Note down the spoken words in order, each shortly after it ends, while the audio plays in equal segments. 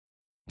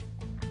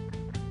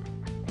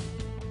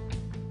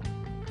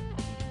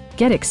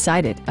Get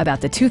excited about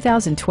the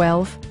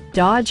 2012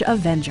 Dodge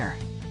Avenger.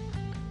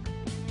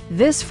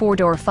 This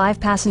four-door,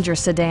 five-passenger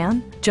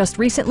sedan just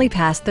recently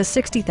passed the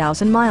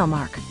 60,000-mile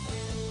mark.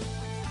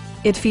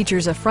 It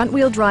features a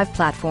front-wheel drive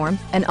platform,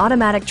 an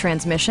automatic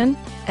transmission,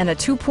 and a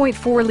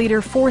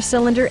 2.4-liter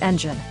four-cylinder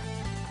engine.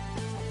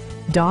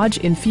 Dodge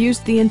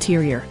infused the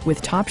interior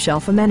with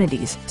top-shelf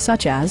amenities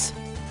such as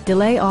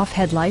delay-off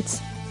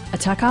headlights, a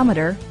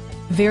tachometer,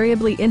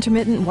 variably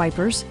intermittent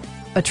wipers,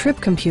 a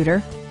trip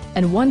computer,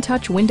 and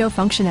one-touch window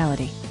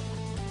functionality.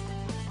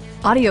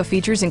 Audio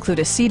features include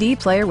a CD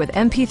player with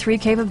MP3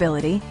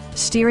 capability,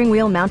 steering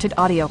wheel mounted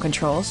audio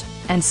controls,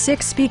 and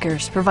 6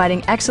 speakers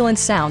providing excellent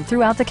sound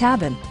throughout the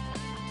cabin.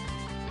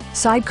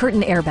 Side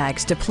curtain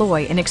airbags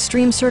deploy in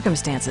extreme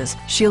circumstances,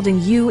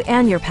 shielding you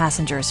and your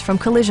passengers from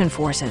collision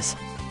forces.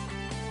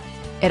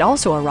 It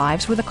also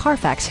arrives with a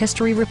Carfax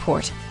history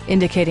report,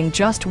 indicating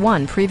just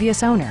one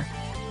previous owner.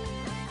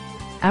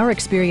 Our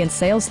experienced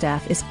sales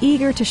staff is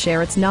eager to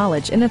share its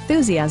knowledge and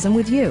enthusiasm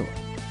with you.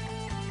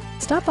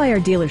 Stop by our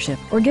dealership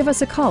or give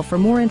us a call for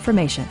more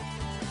information.